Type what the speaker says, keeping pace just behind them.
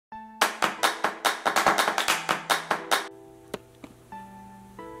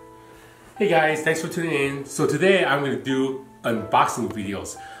Hey guys, thanks for tuning in. So today I'm going to do unboxing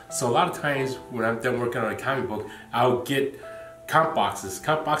videos. So a lot of times when I'm done working on a comic book, I'll get comp boxes.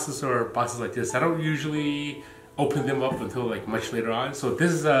 Comp boxes are boxes like this. I don't usually open them up until like much later on. So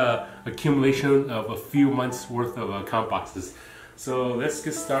this is a accumulation of a few months worth of comp boxes. So let's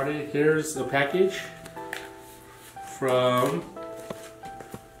get started. Here's a package from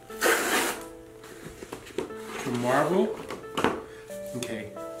Marvel.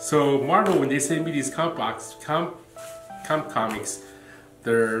 Okay, so Marvel, when they send me these comp comics,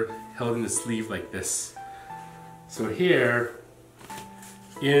 they're held in the sleeve like this. So here,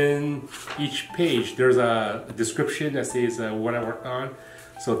 in each page, there's a description that says what I worked on.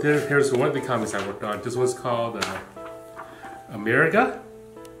 So here's one of the comics I worked on. This one's called America.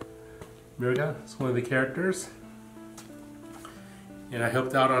 America is one of the characters. And I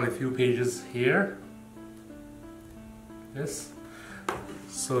helped out on a few pages here. This.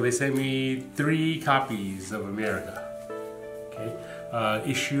 So they sent me 3 copies of America. Okay,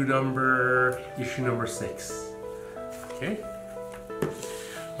 issue number 6. Okay.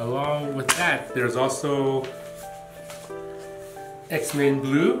 Along with that, there's also X-Men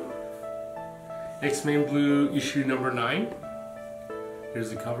Blue. X-Men Blue issue number 9. Here's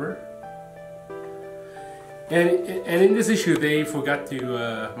the cover. And in this issue, they forgot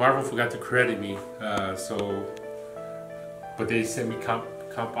to Marvel forgot to credit me. But they sent me comp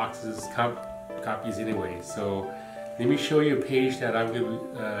copies anyway. So let me show you a page that I'm going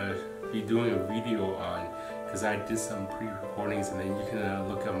to be doing a video on, because I did some pre-recordings, and then you can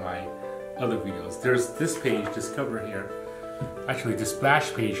look at my other videos. There's this page, this cover here. Actually, the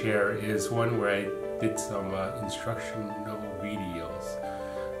splash page here is one where I did some instructional videos.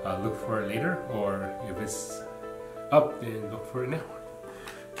 Look for it later, or if it's up, then look for it now.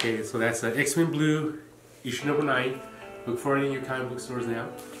 Okay, so that's X-Men Blue, issue number 9. Look for it in your comic book stores now.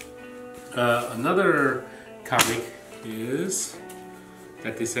 Another comic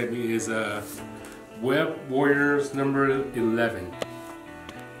that they sent me is Web Warriors number 11.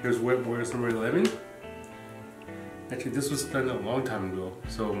 Here's Web Warriors number 11. Actually, this was done a long time ago,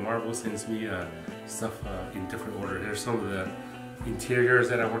 so Marvel sends me stuff in different order. Here's some of the interiors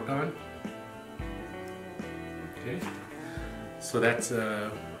that I worked on. Okay, so that's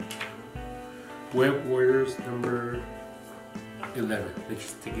Web Warriors number 11. Let's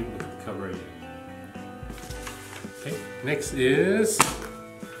just take a look at the cover again. Okay, next is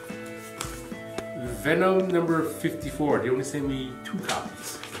Venom number 54. They only sent me 2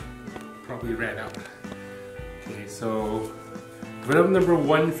 copies. Probably ran out. Okay, so Venom number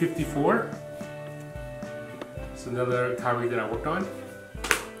 154. It's another comic that I worked on.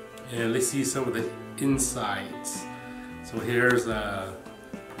 And let's see some of the insides. So here's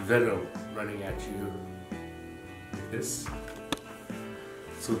Venom running at you like this.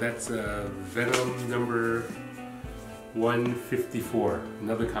 So that's Venom number 154,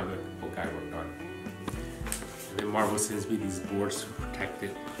 another comic book I worked on. And then Marvel sends me these boards to protect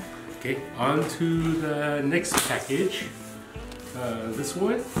it. Okay, on to the next package. This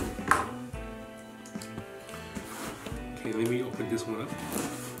one. Okay, let me open this one up.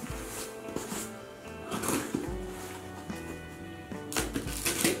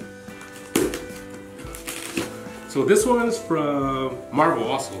 So this one's from Marvel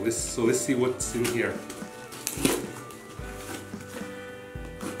also. So let's see what's in here.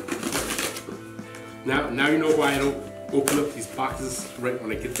 Now you know why I don't open up these boxes right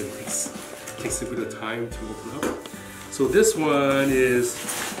when I get them. It takes a bit of time to open up. So this one is,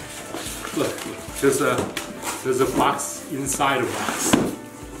 look, there's a box inside a box.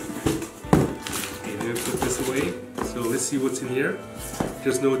 Okay, then put this away. So let's see what's in here.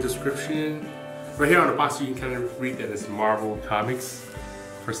 There's no description. Right here on the box, you can kind of read that it's Marvel Comics.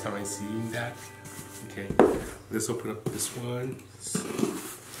 First time I've seen that. Okay, let's open up this one.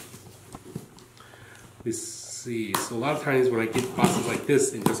 Let's see. So a lot of times when I get boxes like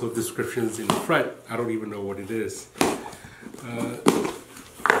this and there's no descriptions in the front, I don't even know what it is.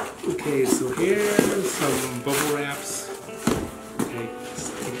 Okay, so here's some bubble wraps. Okay, let's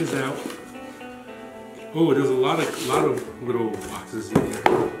take this out. Oh, there's a lot of little boxes in here,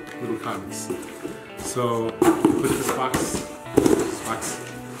 little comics. So put this box,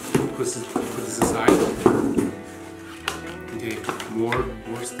 put this aside. Okay, more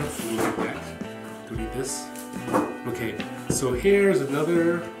stuff. Look at that. To read this. Okay, so here's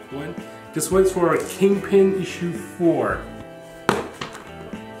another one. This one's for Kingpin issue 4.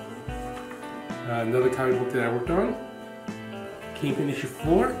 Another comic book that I worked on. Kingpin issue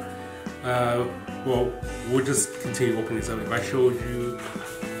 4. Well, we'll just continue opening this up. If I showed you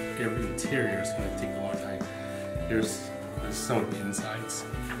every interior, it's going to take a long time. There's some of the insides.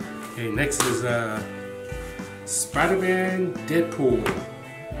 Okay, next is Spider-Man Deadpool,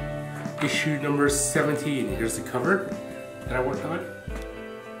 issue number 17. Here's the cover that I worked on.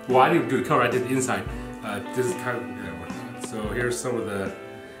 Well, I didn't do the cover, I did the inside. This is kind of that I worked on. So here's some of the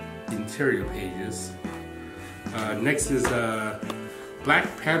interior pages. Next is Black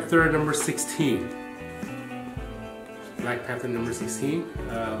Panther number 16. Black Panther number 16.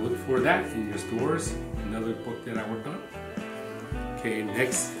 Look for that in your stores. Another book that I worked on. Okay,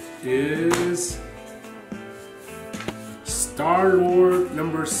 next is Star-Lord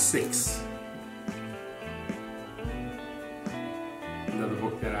number 6. Another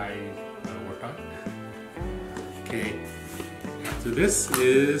book that I worked on. Okay, after this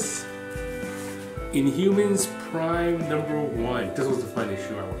is Inhumans Prime number 1. This was the fun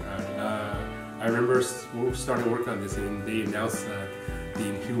issue I worked on. I remember starting work on this and they announced the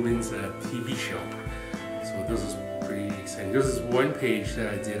Inhumans TV show. So this is pretty exciting. This is one page that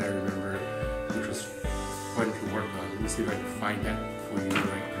I did, I remember, which was fun to work on. Let me see if I can find that for you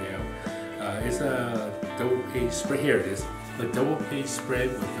right now. It's a double page spread. Here it is. A double page spread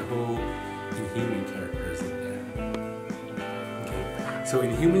with the whole Inhuman characters in there. Okay. So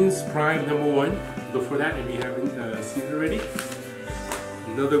Inhumans Prime number 1. Look for that if you haven't seen it already.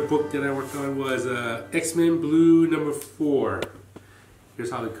 Another book that I worked on was X-Men Blue number 4. Here's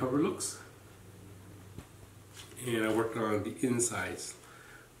how the cover looks. And I worked on the insides.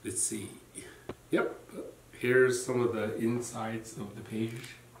 Let's see. Yep. Here's some of the insides of the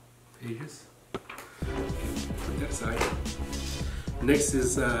pages. Put that aside. Next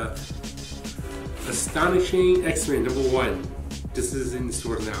is Astonishing X-Men number 1. This is in the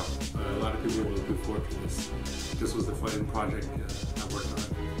stores now. A lot of people were looking forward to this. This was the fun project I worked on,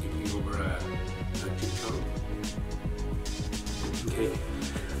 giving over Kingpin. Okay,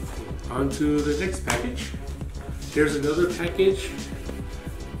 on to the next package. Here's another package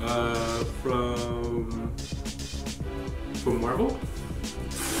from Marvel.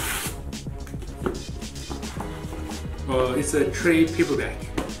 It's a trade paperback.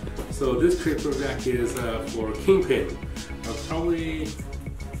 So this trade paperback is for Kingpin. Probably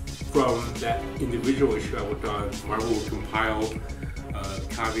from that individual issue I worked on, Marvel will compile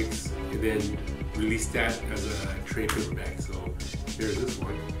comics and then release that as a trade paperback. So here's this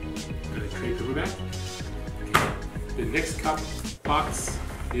one, a trade paperback. Okay. The next box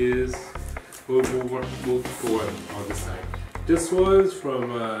is, we'll go on this side. This one's from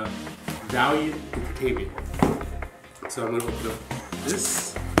Valiant Entertainment. So I'm going to open up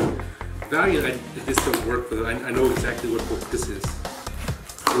this. Valiant, I just don't work with it. I know exactly what book this is.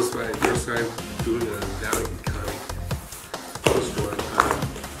 This is my first time doing a Valiant comic. This one,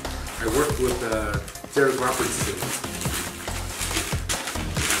 I worked with Derek Robertson.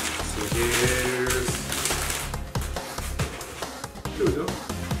 So here we go.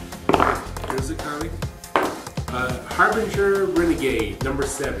 Here's the comic. Harbinger Renegade number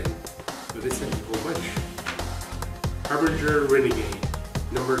 7. So they sent me a whole bunch. Harbinger Renegade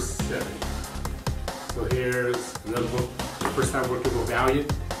number 7. So here's another book. First time working with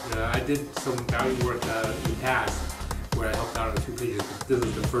Valiant. I did some Valiant work in the past where I helped out on 2 pages. This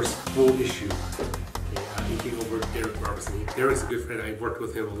is the first full issue. Okay, he came over Derek Robertson. Derek's a good friend. I worked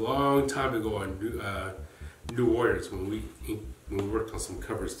with him a long time ago on New Warriors when we worked on some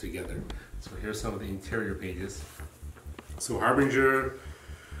covers together. So here's some of the interior pages. So Harbinger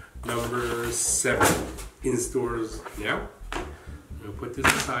number 7 in stores now. I'm gonna put this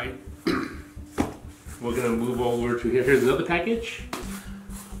aside. We're gonna move over to here. Here's another package.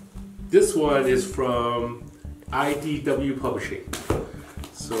 This one is from IDW Publishing.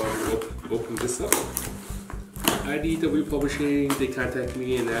 So I'm gonna open this up. IDW Publishing, they contacted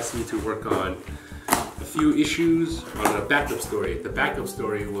me and asked me to work on a few issues on a backup story. The backup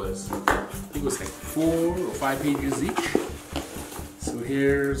story was, I think it was like 4 or 5 pages each. So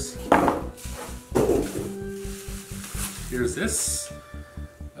here's this.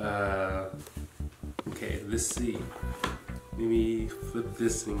 Okay, let's see. Let me flip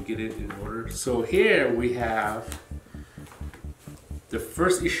this and get it in order. So here we have the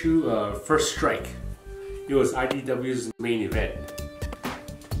first issue of First Strike. It was IDW's main event.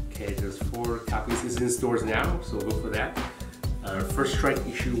 Okay, there's 4 copies. It's in stores now, so look for that. First Strike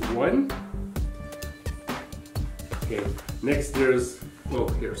issue 1. Okay, next there's, oh,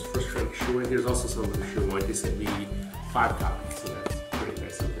 here's First Strike issue 1. Here's also some of issue 1. They sent me 5 copies, so that's pretty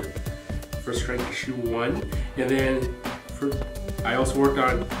nice of them. First Strike issue 1, and then I also worked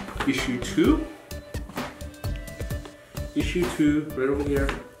on issue 2. Issue 2, right over here.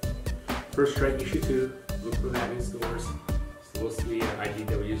 First Strike issue 2. Look for that in stores. It's supposed to be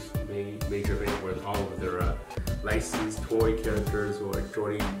IDW's major event where all of their licensed toy characters who are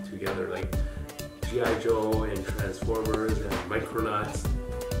joining together, like G.I. Joe and Transformers and Micronauts,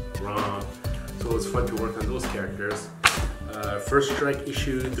 ROM. So it's fun to work on those characters. First Strike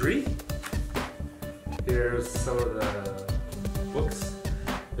issue 3. Here's some of the books.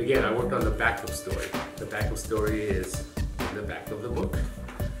 Again, I worked on the backup story. The backup story is in the back of the book.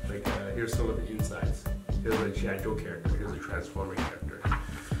 Like here's some of the insides. Here's a G.I. Joe character. Here's a Transformer character.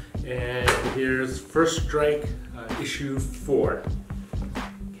 And here's First Strike issue 4.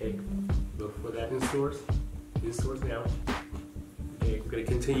 Okay, look for that in stores. In stores now. Okay, I'm gonna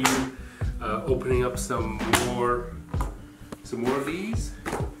continue opening up some more of these.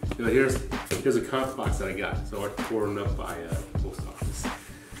 You know, here's a comic box that I got. So I tore them up by post office.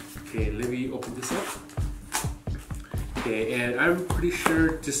 Okay, let me open this up. Okay, and I'm pretty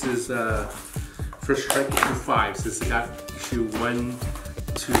sure this is First Strike issue 5, since I got issue 1,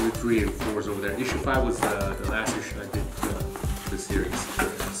 2, 3, and 4 is over there. Issue 5 was the last issue I did the series.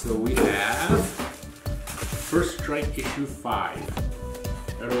 So we have First Strike issue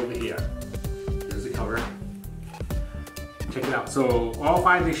 5 right over here. There's the cover. Check it out. So all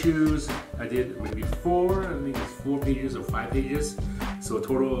 5 issues I did maybe 4. I think it's 4 pages or 5 pages. So a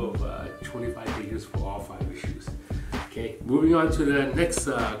total of 25 pages for all 5 issues. Okay, moving on to the next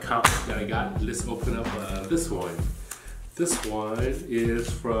comic that I got. Let's open up this one. This one is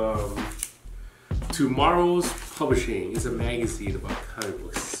from Tomorrow's Publishing. It's a magazine about comic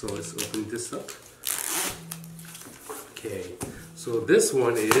books. So let's open this up. Okay, so this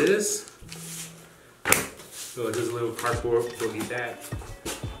one is, so there's a little cardboard, don't need that.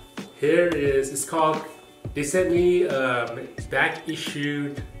 Here is, it's called, they sent me back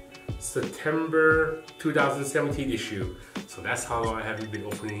issued September 2017 issue. So that's how long I haven't been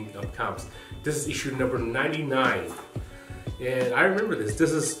opening up comics. This is issue number 99. And I remember this.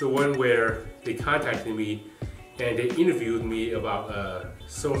 This is the one where they contacted me and they interviewed me about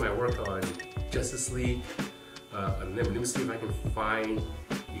some of my work on Justice League. Let me see if I can find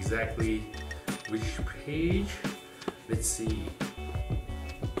exactly which page. Let's see.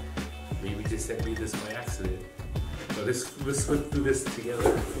 Maybe they sent me this by accident. So let's flip through this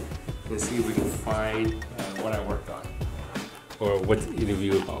together and see if we can find what I worked on or what's the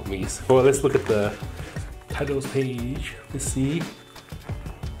interview about me. So let's look at the titles page. Let's see.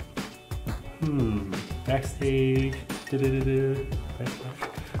 Backstage.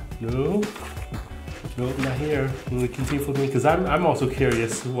 No. Nope, not here. We continue flipping because I'm also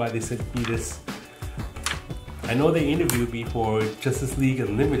curious why they sent me this. I know they interviewed me for Justice League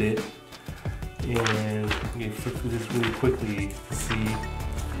Unlimited, and I'm gonna flip through this really quickly to see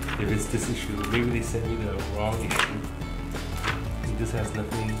if it's this issue. Maybe they sent me the wrong issue. And this has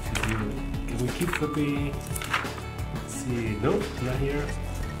nothing to do with it. Can we keep flipping? Let's see. Nope, not here.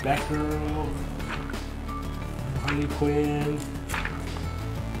 Batgirl, Harley Quinn,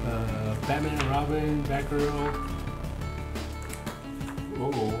 Batman and Robin, Batgirl.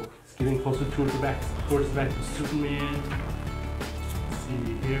 Oh, it's getting closer towards the back of Superman. Let's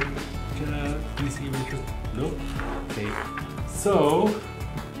see here. DC Adventures. Nope. Okay. So,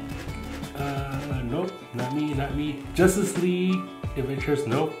 nope, not me. Justice League Adventures.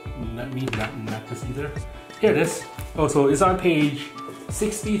 Nope, not me. Not this either. Here it is. Oh, so it's on page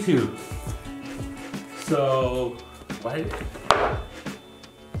 62. So, why?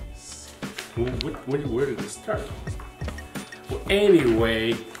 Where did it start? Well,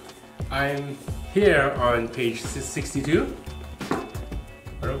 anyway, I'm here on page 62.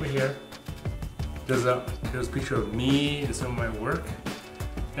 Right over here. There's a picture of me and some of my work.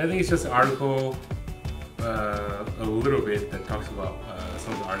 And I think it's just an article, a little bit that talks about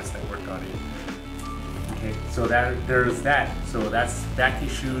some of the artists that worked on it. Okay, so there's that. So that's back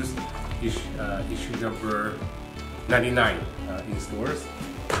issues, issue number 99 in stores.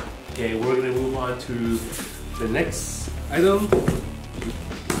 Okay, we're gonna move on to the next item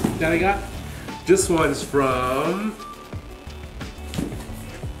that I got. This one's from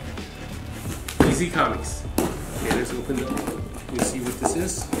DC Comics. Okay, let's open it up and see what this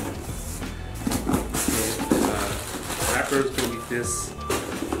is. Okay, wrapper's gonna be this.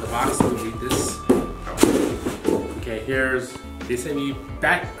 The box will be this. Okay, they sent me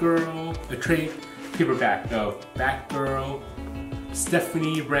Batgirl, a trade paperback of Batgirl,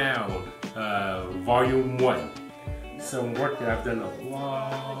 Stephanie Brown, Volume 1. Some work that I've done a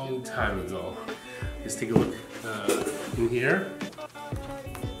long time ago. Let's take a look in here.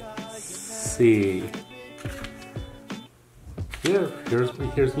 Let's see. Yeah,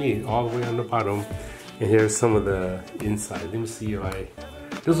 here's me all the way on the bottom, and here's some of the inside. Let me see if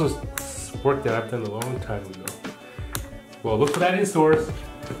this was work that I've done a long time ago. Well, look for that in stores.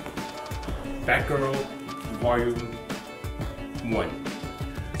 Batgirl, Volume 1.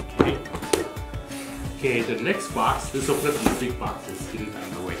 Okay, the next box, let's open up these big boxes, get it out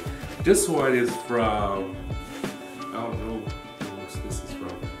of the way. This one is from, I don't know what this is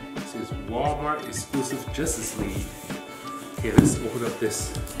from. It says Walmart exclusive Justice League. Okay, let's open up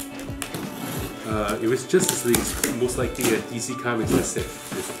this. If it's Justice League, it's most likely a DC Comics. That's it.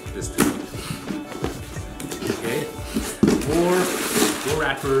 This thing. Okay, more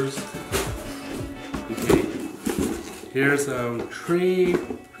wrappers. Okay, here's trade.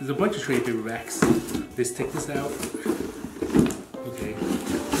 There's a bunch of trade paperbacks. Let's take this out. Okay,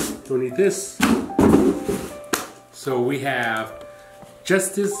 don't need this. So we have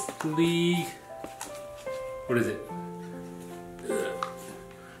Justice League. What is it?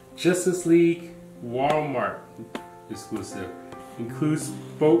 Justice League Walmart exclusive. Includes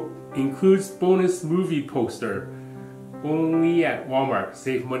bonus movie poster. Only at Walmart.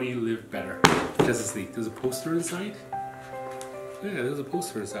 Save money, live better. Justice League. There's a poster inside? Yeah, there's a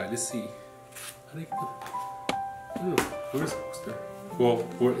poster inside. Let's see. Where's the poster? Well,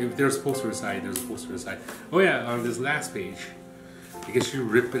 if there's a poster inside, there's a poster inside. Oh yeah, on this last page. I guess you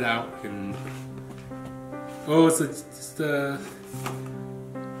rip it out and... Oh, it's the...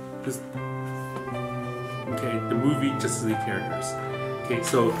 Okay, the movie Justice League characters. Okay,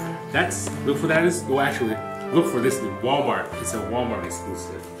 so that's... Look for that. Well, actually, look for this in Walmart. It's a Walmart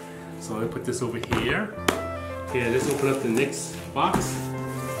exclusive. So I put this over here. Okay, let's open up the next box.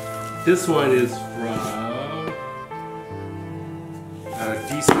 This one is from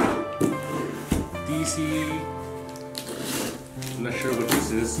DC. I'm not sure what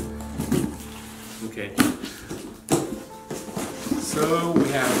this is. Okay. So we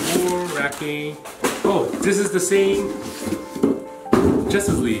have more wrapping. Oh, this is the same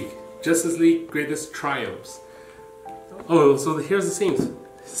Justice League. Justice League Greatest Triumphs. Oh, so here's the same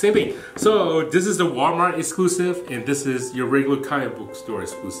thing. So this is the Walmart exclusive, and this is your regular comic book store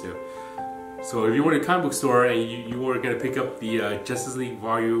exclusive. So if you were in a comic book store and you were gonna pick up the Justice League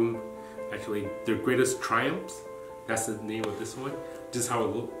volume, actually their Greatest Triumphs, that's the name of this one. This is how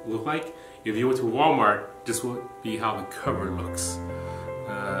it look like. If you went to Walmart, this would be how the cover looks.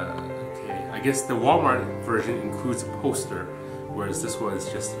 Okay, I guess the Walmart version includes a poster, whereas this one is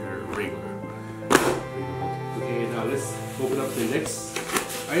just your regular. Okay, now let's open up the next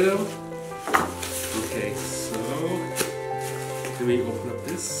item. Okay, so let me open up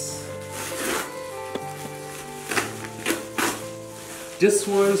this. This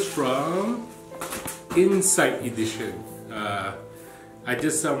one's from Insight Edition. I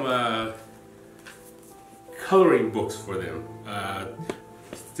did some coloring books for them.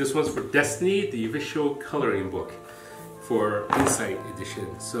 This one's for Destiny, the official coloring book for Insight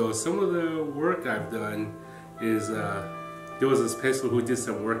Edition. So some of the work I've done is there was this pencil who did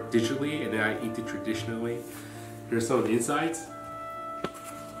some work digitally, and then I inked it traditionally. Here's some of the insides.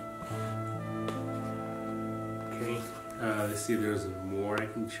 Okay, let's see if there's more I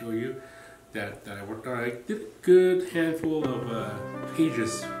can show you that I worked on. I did a good handful of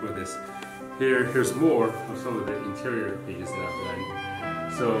pages for this. Here's more of some of the interior pages that I've done.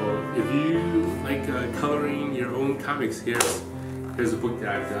 So if you like coloring your own comics, here's a book that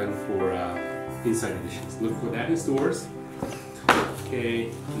I've done for Insight Editions. Look for that in stores.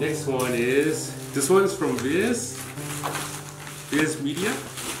 Okay, next one is, this one's from Viz Media.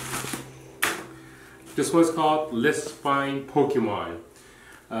 This one's called Let's Find Pokemon.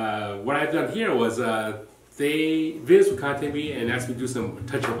 What I've done here was Viz would contact me and ask me to do some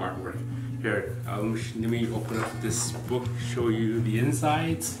touch-up artwork. Here, let me open up this book, show you the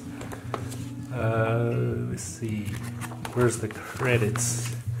insides. Let's see, where's the credits?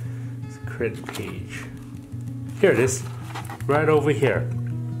 It's a credit page. Here it is, right over here.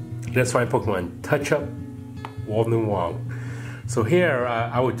 Let's Find Pokemon, touch-up Walden Wong. So here,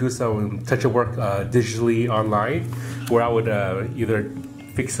 I would do some touch-up work digitally online, where I would either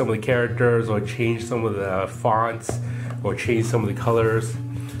fix some of the characters or change some of the fonts or change some of the colors.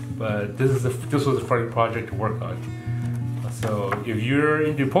 But this was a fun project to work on. So if you're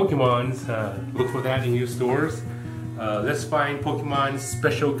into Pokemons, look for that in your stores. Let's Find Pokemon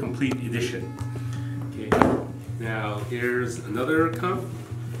Special Complete Edition. Okay. Now here's another comp.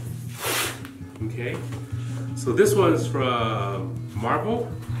 Okay. So this one's from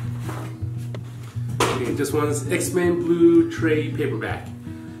Marvel. Okay, this one's X-Men Blue trade paperback.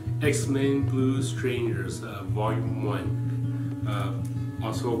 X-Men Blue Strangers, Volume 1.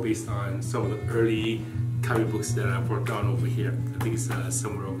 Also based on some of the early comic books that I've worked on over here. I think it's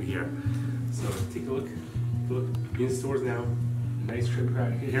somewhere over here. So take a look. Look in stores now. Nice trip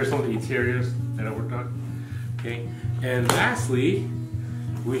pack. Here's some of the interiors that I worked on. Okay, and lastly,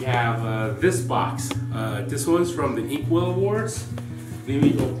 we have this box. This one's from the Inkwell Awards. Let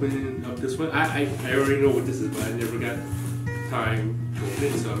me open up this one. I already know what this is, but I never got time to open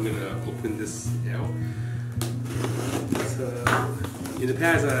it, so I'm gonna open this now. So, in the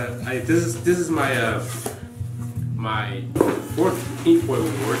past, this is my my 4th Inkwell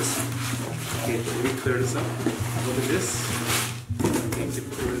Awards. Okay, so let me clear this up. Open this. Okay, get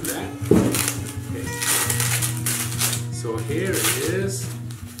rid of that. Okay. So here it is.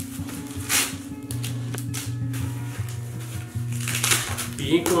 The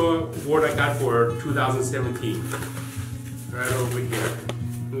Inkwell Award I got for 2017. Right over here.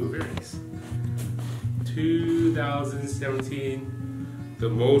 Ooh, very nice. 2017, the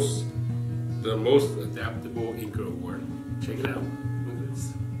most adaptable inker award. Check it out. Look at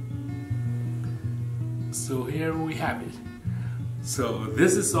this. So here we have it. So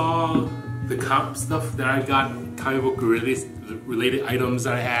this is all the comp stuff that I got, comic book related items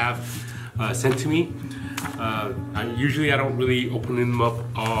that I have sent to me. Usually I don't really open them up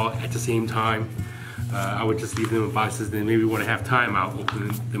all at the same time. I would just leave them in boxes, then maybe when I have time I'll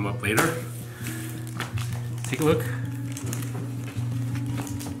open them up later. Take a look.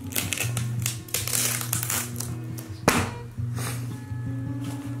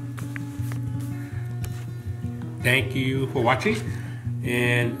 Thank you for watching,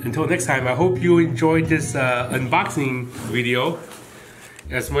 and until next time, I hope you enjoyed this unboxing video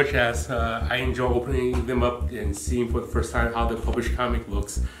as much as I enjoy opening them up and seeing for the first time how the published comic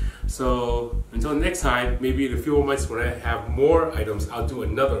looks. So until next time, maybe in a few months when I have more items, I'll do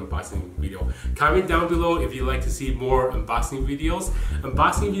another unboxing video. Comment down below if you'd like to see more unboxing videos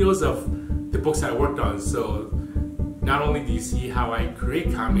of the books I worked on. So not only do you see how I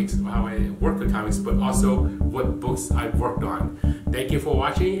create comics, or how I work with comics, but also what books I've worked on. Thank you for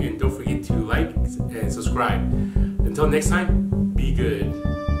watching, and don't forget to like and subscribe. Until next time, be good.